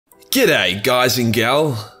G'day guys and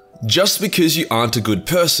gal. Just because you aren't a good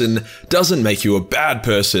person doesn't make you a bad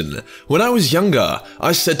person. When I was younger,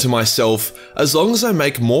 I said to myself, as long as I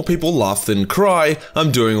make more people laugh than cry, I'm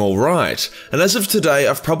doing alright. And as of today,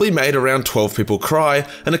 I've probably made around 12 people cry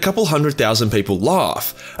and a couple 100,000 people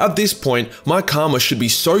laugh. At this point, my karma should be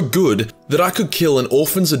so good that I could kill an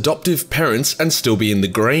orphan's adoptive parents and still be in the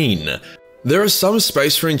green. There are some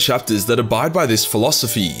Space Marine chapters that abide by this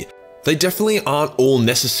philosophy. They definitely aren't all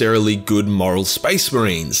necessarily good moral Space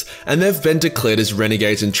Marines, and they've been declared as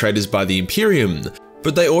renegades and traitors by the Imperium,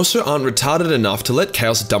 but they also aren't retarded enough to let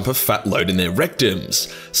Chaos dump a fat load in their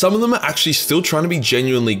rectums. Some of them are actually still trying to be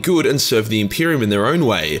genuinely good and serve the Imperium in their own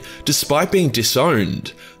way, despite being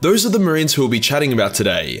disowned. Those are the Marines who we'll be chatting about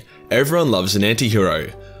today. Everyone loves an anti-hero.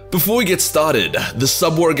 Before we get started, the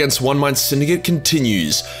sub-war against One Mind Syndicate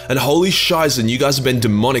continues, and holy shizen, you guys have been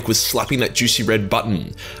demonic with slapping that juicy red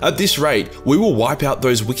button. At this rate, we will wipe out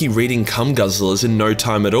those wiki-reading cum guzzlers in no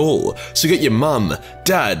time at all, so get your mum,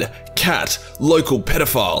 dad, cat, local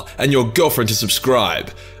pedophile, and your girlfriend to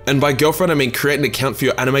subscribe. And by girlfriend I mean create an account for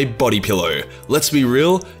your anime body pillow. Let's be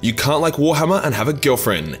real, you can't like Warhammer and have a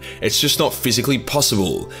girlfriend. It's just not physically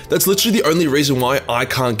possible. That's literally the only reason why I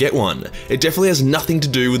can't get one. It definitely has nothing to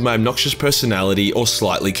do with my obnoxious personality or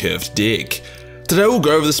slightly curved dick. Today we'll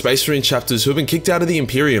go over the Space Marine chapters who have been kicked out of the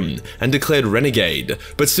Imperium and declared Renegade,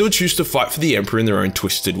 but still choose to fight for the Emperor in their own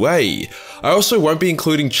twisted way. I also won't be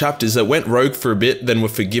including chapters that went rogue for a bit then were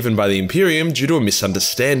forgiven by the Imperium due to a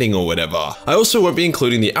misunderstanding or whatever. I also won't be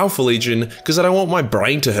including the Alpha Legion because I don't want my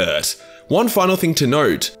brain to hurt. One final thing to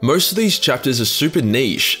note, most of these chapters are super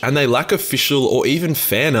niche and they lack official or even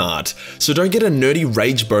fan art, so don't get a nerdy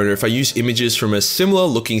rage boner if I use images from a similar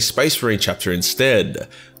looking Space Marine chapter instead.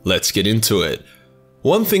 Let's get into it.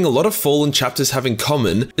 One thing a lot of Fallen chapters have in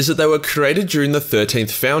common is that they were created during the 13th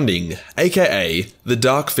Founding, aka the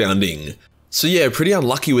Dark Founding. So yeah, pretty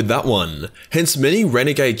unlucky with that one. Hence many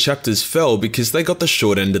Renegade chapters fell because they got the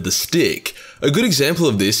short end of the stick. A good example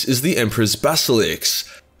of this is the Emperor's Basilics.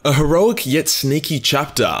 A heroic yet sneaky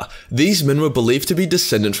chapter. These men were believed to be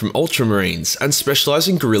descendant from Ultramarines and specialize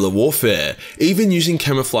in guerrilla warfare, even using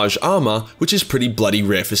camouflage armor, which is pretty bloody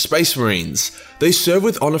rare for Space Marines. They served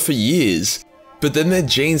with honor for years, but then their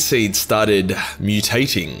gene seed started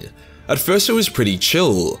mutating. At first it was pretty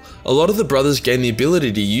chill. A lot of the brothers gained the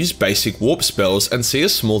ability to use basic warp spells and see a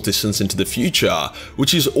small distance into the future,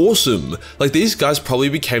 which is awesome. Like, these guys probably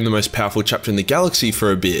became the most powerful chapter in the galaxy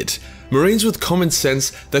for a bit. Marines with common sense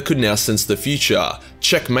that could now sense the future.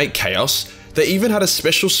 Checkmate Chaos. They even had a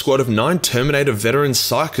special squad of 9 Terminator veteran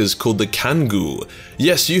psychers called the Kangu.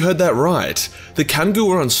 Yes, you heard that right. The Kangu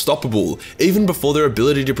were unstoppable, even before their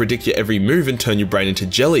ability to predict your every move and turn your brain into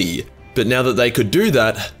jelly. But now that they could do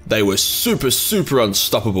that, they were super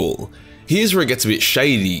unstoppable. Here's where it gets a bit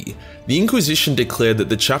shady. The Inquisition declared that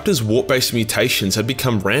the chapter's warp-based mutations had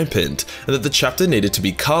become rampant and that the chapter needed to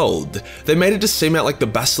be culled. They made it to seem out like the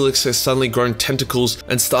basilisks had suddenly grown tentacles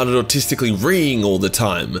and started autistically reeing all the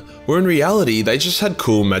time, where in reality they just had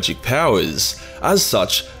cool magic powers. As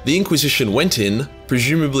such, the Inquisition went in,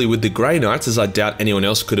 presumably with the Grey Knights, as I doubt anyone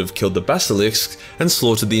else could have killed the basilisks, and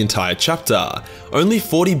slaughtered the entire chapter. Only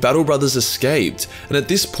 40 Battle Brothers escaped, and at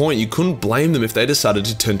this point you couldn't blame them if they decided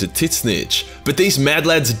to turn to Titsnitch. But these mad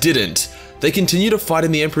lads didn't. They continued to fight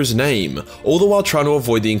in the Emperor's name, all the while trying to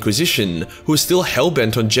avoid the Inquisition, who was still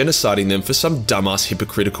hell-bent on genociding them for some dumbass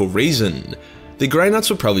hypocritical reason. The Grey Knights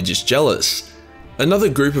were probably just jealous. Another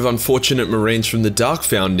group of unfortunate Marines from the Dark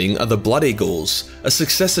Founding are the Blood Eagles, a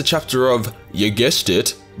successor chapter of, you guessed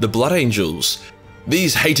it, the Blood Angels.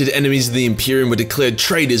 These hated enemies of the Imperium were declared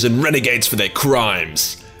traitors and renegades for their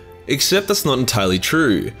crimes. Except that's not entirely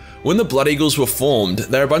true. When the Blood Eagles were formed,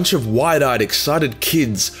 they're a bunch of wide-eyed, excited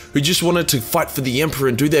kids who just wanted to fight for the Emperor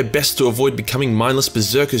and do their best to avoid becoming mindless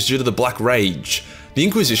berserkers due to the Black Rage. The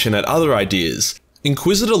Inquisition had other ideas.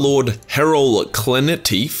 Inquisitor Lord Herol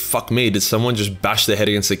Clenety, fuck me, did someone just bash their head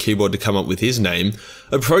against the keyboard to come up with his name,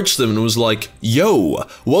 approached them and was like, yo,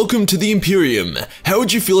 welcome to the Imperium. How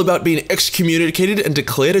would you feel about being excommunicated and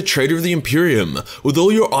declared a traitor of the Imperium, with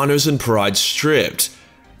all your honors and pride stripped?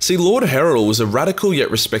 See, Lord Herol was a radical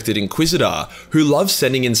yet respected Inquisitor who loved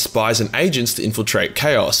sending in spies and agents to infiltrate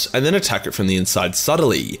Chaos and then attack it from the inside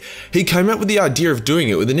subtly. He came up with the idea of doing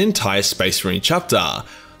it with an entire Space Marine chapter.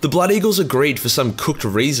 The Blood Eagles agreed for some cooked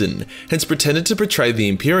reason, hence pretended to betray the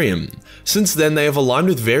Imperium. Since then they have aligned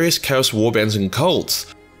with various Chaos warbands and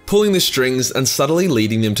cults, pulling the strings and subtly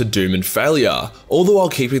leading them to doom and failure, all the while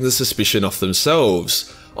keeping the suspicion off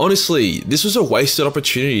themselves. Honestly, this was a wasted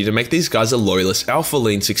opportunity to make these guys a loyalist Alpha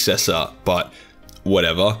Lean successor, but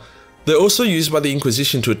whatever. They're also used by the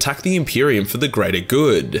Inquisition to attack the Imperium for the greater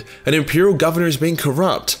good. An Imperial governor is being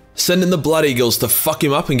corrupt. Send in the Blood Eagles to fuck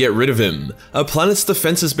him up and get rid of him. A planet's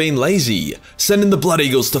defense has been lazy. Send in the Blood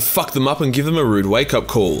Eagles to fuck them up and give them a rude wake-up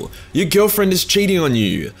call. Your girlfriend is cheating on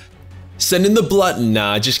you. Send in the blood-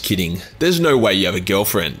 Nah, just kidding. There's no way you have a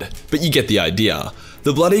girlfriend. But you get the idea.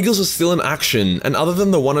 The Blood Eagles are still in action, and other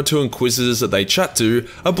than the 1 or 2 Inquisitors that they chat to,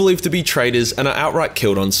 are believed to be traitors and are outright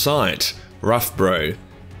killed on sight. Rough, bro.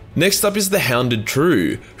 Next up is the Hounded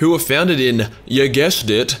True, who were founded in, you guessed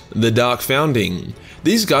it, the Dark Founding.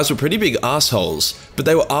 These guys were pretty big assholes, but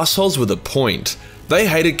they were assholes with a point. They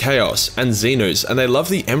hated Chaos and Xenos, and they loved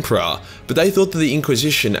the Emperor, but they thought that the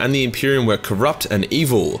Inquisition and the Imperium were corrupt and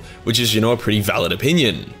evil, which is, a pretty valid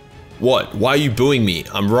opinion. What? Why are you booing me?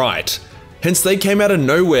 I'm right. Hence they came out of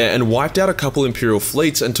nowhere and wiped out a couple Imperial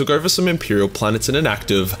fleets and took over some Imperial planets in an act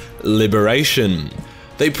of liberation.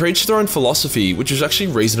 They preached their own philosophy, which was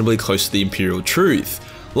actually reasonably close to the Imperial truth.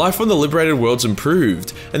 Life on the liberated worlds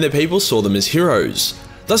improved, and their people saw them as heroes.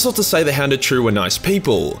 That's not to say the Hounded True were nice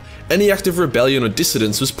people. Any act of rebellion or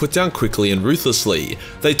dissidence was put down quickly and ruthlessly.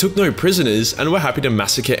 They took no prisoners and were happy to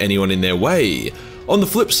massacre anyone in their way. On the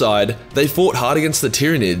flip side, they fought hard against the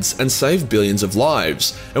Tyranids and saved billions of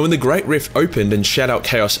lives, and when the Great Rift opened and shat out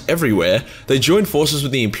chaos everywhere, they joined forces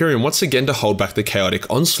with the Imperium once again to hold back the chaotic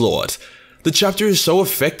onslaught. The chapter is so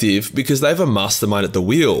effective because they have a mastermind at the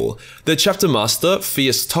wheel. Their chapter master,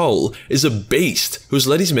 Fierce Toll, is a beast who has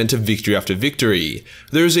led his men to victory after victory.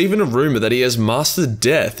 There is even a rumour that he has mastered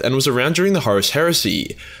death and was around during the Horus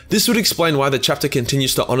Heresy. This would explain why the chapter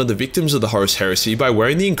continues to honour the victims of the Horus Heresy by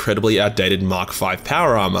wearing the incredibly outdated Mark V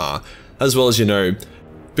power armour. As well as,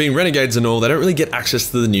 being renegades and all, they don't really get access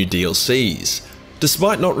to the new DLCs.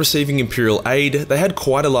 Despite not receiving Imperial aid, they had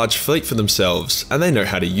quite a large fleet for themselves, and they know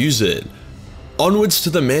how to use it. Onwards to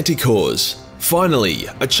the Manticores. Finally,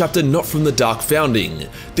 a chapter not from the Dark Founding.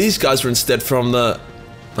 These guys were instead from the...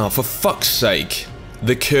 oh, for fuck's sake.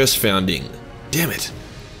 The Curse Founding. Damn it.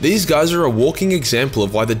 These guys are a walking example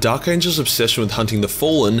of why the Dark Angel's obsession with hunting the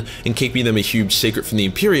Fallen and keeping them a huge secret from the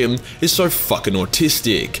Imperium is so fucking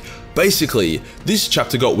autistic. Basically, this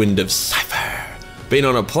chapter got wind of Cypher being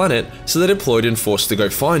on a planet, so they deployed and forced to go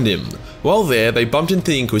find him. While there, they bumped into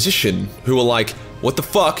the Inquisition, who were like, "What the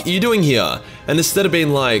fuck are you doing here?" And instead of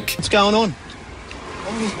being like, "What's going on?"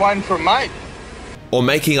 I'm just waiting for a mate. Or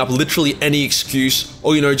making up literally any excuse,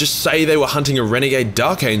 or just say they were hunting a renegade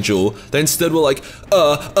Dark Angel, they instead were like,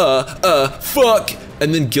 fuck,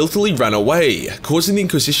 and then guiltily ran away, causing the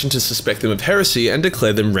Inquisition to suspect them of heresy and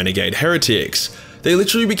declare them renegade heretics. They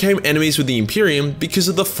literally became enemies with the Imperium because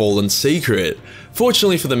of the Fallen secret.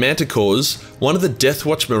 Fortunately for the Manticores, one of the Death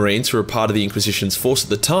Watch Marines who were part of the Inquisition's force at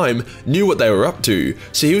the time knew what they were up to,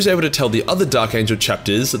 so he was able to tell the other Dark Angel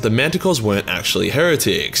chapters that the Manticores weren't actually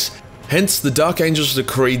heretics. Hence, the Dark Angels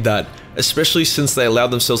decreed that, especially since they allowed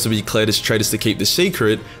themselves to be declared as traitors to keep the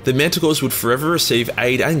secret, the Manticores would forever receive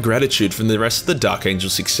aid and gratitude from the rest of the Dark Angel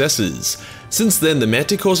successors. Since then, the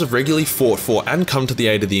Manticores have regularly fought for and come to the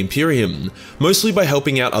aid of the Imperium, mostly by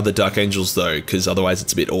helping out other Dark Angels though, because otherwise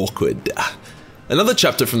it's a bit awkward. Another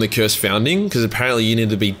chapter from the Curse Founding, because apparently you need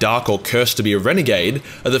to be dark or cursed to be a renegade,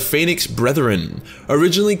 are the Phoenix Brethren.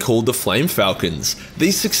 Originally called the Flame Falcons,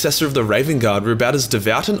 these successors of the Raven Guard were about as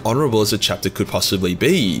devout and honourable as a chapter could possibly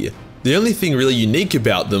be. The only thing really unique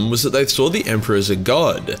about them was that they saw the Emperor as a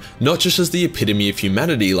god, not just as the epitome of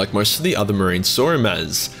humanity like most of the other Marines saw him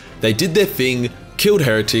as. They did their thing, killed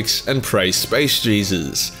heretics, and praised Space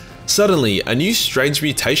Jesus. Suddenly, a new strange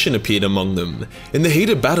mutation appeared among them. In the heat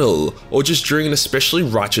of battle, or just during an especially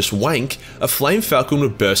righteous wank, a Flame Falcon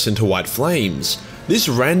would burst into white flames. This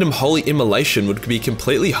random holy immolation would be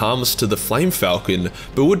completely harmless to the Flame Falcon,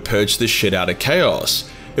 but would purge the shit out of chaos.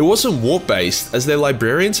 It wasn't warp based, as their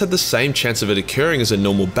librarians had the same chance of it occurring as a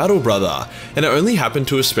normal battle brother, and it only happened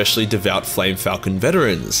to especially devout Flame Falcon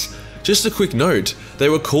veterans. Just a quick note, they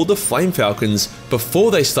were called the Flame Falcons before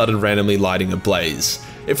they started randomly lighting a blaze.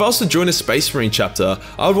 If I was to join a Space Marine chapter,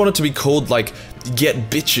 I would want it to be called like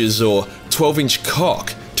Get Bitches or 12-inch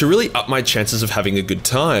Cock to really up my chances of having a good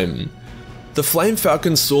time. The Flame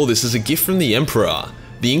Falcons saw this as a gift from the Emperor.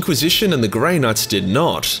 The Inquisition and the Grey Knights did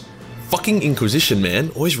not. Fucking Inquisition,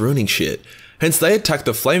 man, always ruining shit. Hence they attacked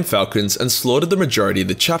the Flame Falcons and slaughtered the majority of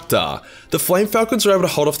the chapter. The Flame Falcons were able to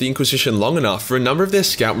hold off the Inquisition long enough for a number of their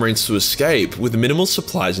Scout Marines to escape with minimal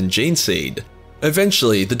supplies and gene seed.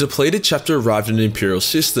 Eventually, the depleted chapter arrived in an Imperial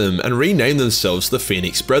system and renamed themselves the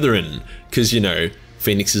Phoenix Brethren, cause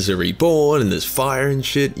Phoenixes are reborn and there's fire and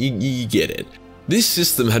shit, you get it. This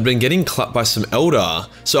system had been getting clapped by some Eldar,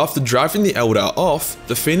 so after driving the Eldar off,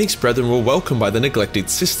 the Phoenix Brethren were welcomed by the neglected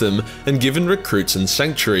system and given recruits and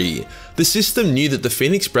sanctuary. The system knew that the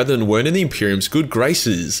Phoenix Brethren weren't in the Imperium's good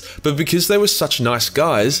graces, but because they were such nice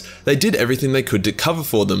guys, they did everything they could to cover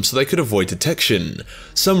for them so they could avoid detection.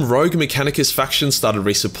 Some rogue Mechanicus factions started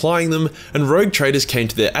resupplying them, and rogue traders came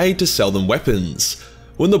to their aid to sell them weapons.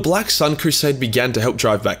 When the Black Sun Crusade began to help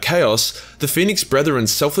drive back chaos, the Phoenix Brethren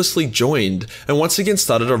selflessly joined and once again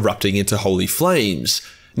started erupting into holy flames.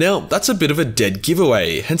 Now, that's a bit of a dead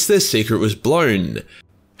giveaway, hence their secret was blown.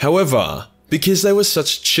 However, because they were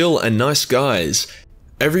such chill and nice guys,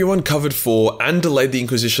 everyone covered for and delayed the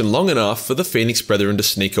Inquisition long enough for the Phoenix Brethren to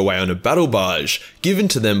sneak away on a battle barge, given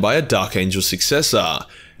to them by a Dark Angel successor.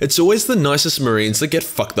 It's always the nicest Marines that get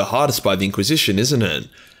fucked the hardest by the Inquisition, isn't it?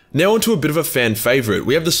 Now onto a bit of a fan favourite,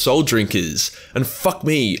 we have the Soul Drinkers. And fuck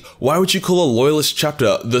me, why would you call a loyalist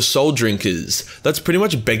chapter the Soul Drinkers? That's pretty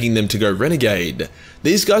much begging them to go Renegade.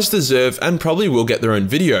 These guys deserve and probably will get their own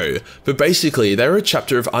video, but basically they were a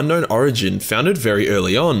chapter of unknown origin founded very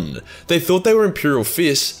early on. They thought they were Imperial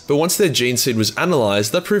fists, but once their gene seed was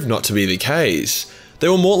analysed, that proved not to be the case. They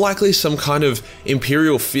were more likely some kind of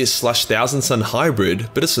Imperial fist / Thousand Sun hybrid,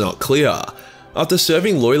 but it's not clear. After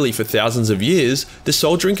serving loyally for thousands of years, the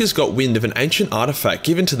Soul Drinkers got wind of an ancient artifact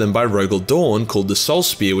given to them by Rogel Dawn called the Soul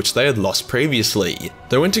Spear, which they had lost previously.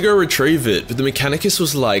 They went to go retrieve it, but the Mechanicus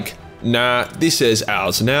was like, nah, this is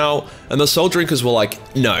ours now, and the Soul Drinkers were like,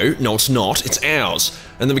 no it's not, it's ours.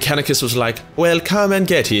 And the Mechanicus was like, well, come and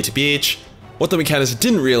get it, bitch. What the Mechanicus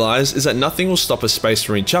didn't realise is that nothing will stop a Space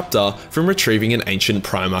Marine chapter from retrieving an ancient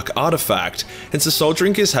Primarch artifact, hence the Soul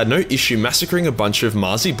Drinkers had no issue massacring a bunch of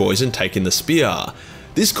Marzi boys and taking the spear.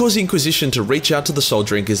 This caused the Inquisition to reach out to the Soul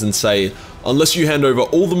Drinkers and say, unless you hand over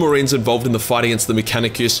all the Marines involved in the fight against the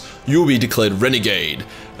Mechanicus, you will be declared Renegade,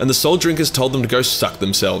 and the Soul Drinkers told them to go suck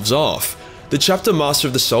themselves off. The chapter master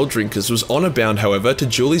of the Soul Drinkers was honour bound, however, to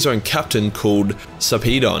Julie's own captain called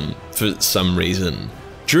Sarpedon, for some reason.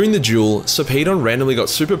 During the duel, Sarpedon randomly got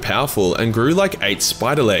super powerful and grew like 8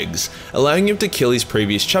 spider legs, allowing him to kill his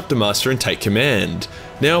previous chapter master and take command.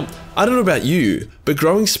 Now, I don't know about you, but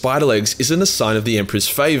growing spider legs isn't a sign of the Emperor's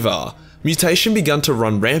favour. Mutation began to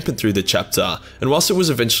run rampant through the chapter, and whilst it was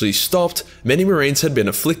eventually stopped, many Marines had been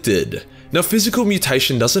afflicted. Now, physical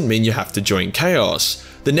mutation doesn't mean you have to join Chaos.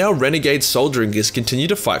 The now renegade Soul Drinkers continue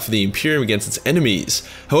to fight for the Imperium against its enemies,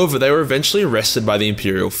 however they were eventually arrested by the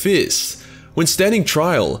Imperial Fists. When standing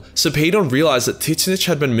trial, Sarpedon realised that Titsanich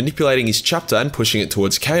had been manipulating his chapter and pushing it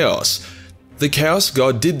towards chaos. The Chaos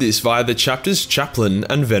God did this via the chapter's chaplain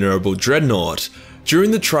and venerable dreadnought.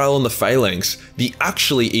 During the trial on the Phalanx, the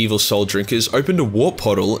actually evil Soul Drinkers opened a warp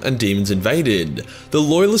portal and demons invaded. The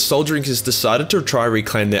loyalist Soul Drinkers decided to try to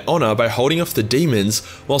reclaim their honour by holding off the demons,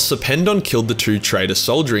 while Sarpedon killed the 2 traitor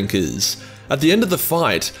Soul Drinkers. At the end of the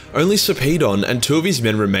fight, only Sarpedon and 2 of his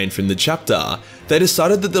men remained from the chapter. They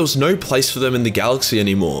decided that there was no place for them in the galaxy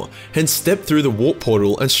anymore, hence stepped through the warp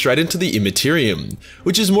portal and straight into the Imperium,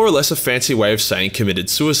 which is more or less a fancy way of saying committed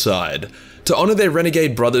suicide. To honour their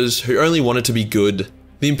renegade brothers who only wanted to be good,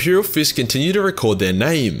 the Imperial Fist continued to record their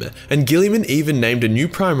name, and Guilliman even named a new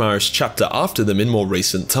Primaris chapter after them in more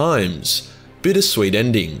recent times. Bittersweet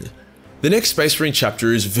ending. The next Space Marine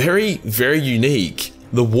chapter is very unique,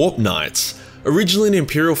 the Warp Knights. Originally an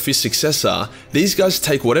Imperial Fist successor, these guys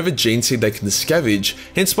take whatever gene seed they can scavenge,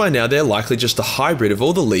 hence by now they're likely just a hybrid of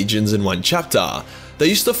all the legions in one chapter. They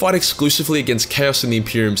used to fight exclusively against Chaos in the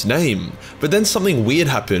Imperium's name, but then something weird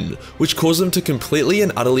happened, which caused them to completely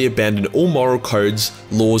and utterly abandon all moral codes,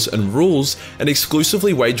 laws and rules, and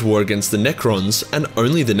exclusively wage war against the Necrons, and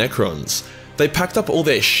only the Necrons. They packed up all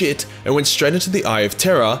their shit and went straight into the Eye of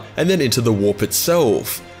Terror, and then into the Warp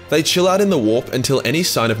itself. They chill out in the Warp until any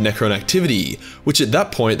sign of Necron activity, which at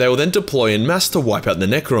that point they will then deploy en masse to wipe out the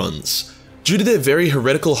Necrons. Due to their very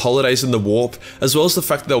heretical holidays in the Warp, as well as the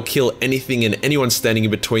fact that they'll kill anything and anyone standing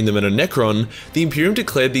in between them and a Necron, the Imperium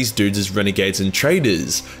declared these dudes as renegades and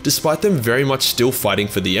traitors, despite them very much still fighting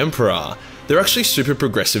for the Emperor. They're actually super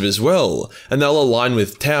progressive as well, and they'll align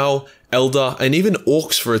with Tau, Eldar, and even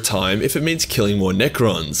Orcs for a time if it means killing more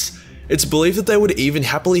Necrons. It's believed that they would even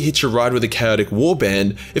happily hitch a ride with a chaotic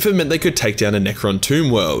warband if it meant they could take down a Necron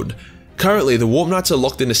tomb world. Currently, the Warp Knights are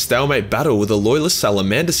locked in a stalemate battle with a loyalist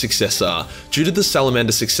Salamander successor, due to the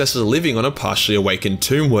Salamander successor living on a partially awakened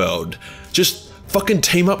tomb world. Just fucking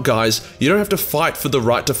team up, guys, you don't have to fight for the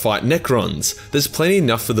right to fight Necrons, there's plenty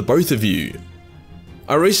enough for the both of you.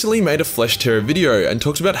 I recently made a Flesh Terror video and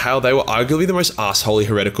talked about how they were arguably the most assholey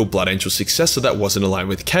heretical Blood Angel successor that wasn't aligned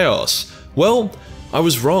with Chaos. Well, I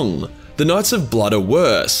was wrong. The Knights of Blood are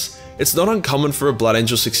worse. It's not uncommon for a Blood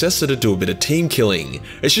Angel successor to do a bit of team killing.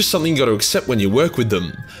 It's just something you got to accept when you work with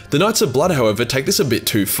them. The Knights of Blood, however, take this a bit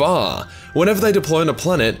too far. Whenever they deploy on a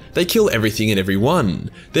planet, they kill everything and everyone.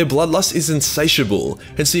 Their bloodlust is insatiable,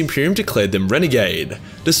 hence the Imperium declared them Renegade.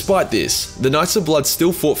 Despite this, the Knights of Blood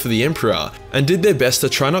still fought for the Emperor and did their best to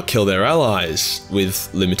try not kill their allies,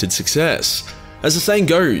 with limited success. As the saying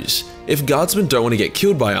goes, if guardsmen don't want to get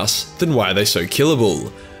killed by us, then why are they so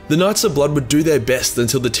killable? The Knights of Blood would do their best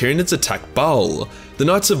until the Tyranids attacked Baal. The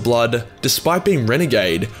Knights of Blood, despite being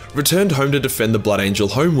Renegade, returned home to defend the Blood Angel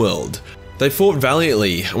homeworld. They fought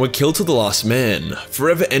valiantly and were killed to the last man,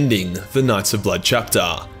 forever ending the Knights of Blood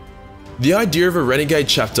chapter. The idea of a Renegade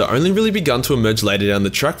chapter only really begun to emerge later down the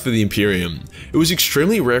track for the Imperium. It was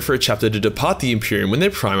extremely rare for a chapter to depart the Imperium when their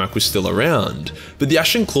Primarch was still around, but the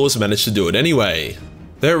Ashen Claws managed to do it anyway.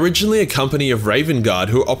 They were originally a company of Raven Guard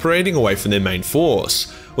who were operating away from their main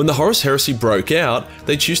force. When the Horus Heresy broke out,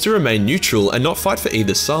 they chose to remain neutral and not fight for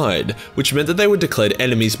either side, which meant that they were declared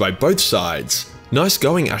enemies by both sides. Nice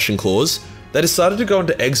going, Ashen Claws. They decided to go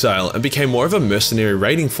into exile and became more of a mercenary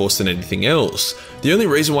raiding force than anything else. The only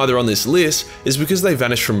reason why they're on this list is because they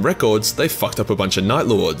vanished from records, they fucked up a bunch of Night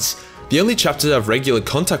Lords. The only chapters that have regular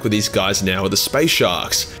contact with these guys now are the Space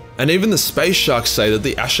Sharks, and even the Space Sharks say that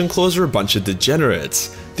the Ashen Claws are a bunch of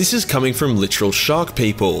degenerates. This is coming from literal shark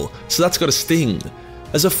people, so that's got a sting.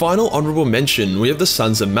 As a final honourable mention, we have the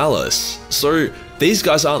Sons of Malice. So these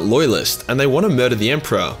guys aren't loyalist and they want to murder the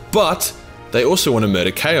Emperor, but they also want to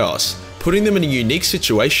murder Chaos, putting them in a unique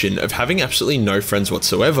situation of having absolutely no friends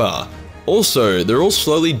whatsoever. Also, they're all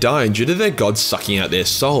slowly dying due to their gods sucking out their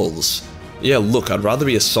souls. Yeah, look, I'd rather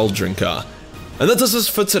be a soul drinker. And that does us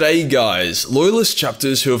for today, guys. Loyalist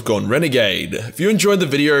chapters who have gone Renegade. If you enjoyed the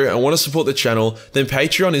video and want to support the channel, then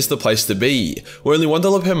Patreon is the place to be, where only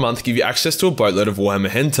 $1 per month give you access to a boatload of Warhammer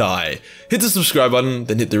hentai. Hit the subscribe button,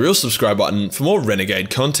 then hit the real subscribe button for more Renegade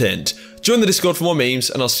content. Join the Discord for more memes,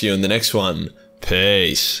 and I'll see you in the next one.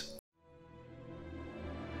 Peace.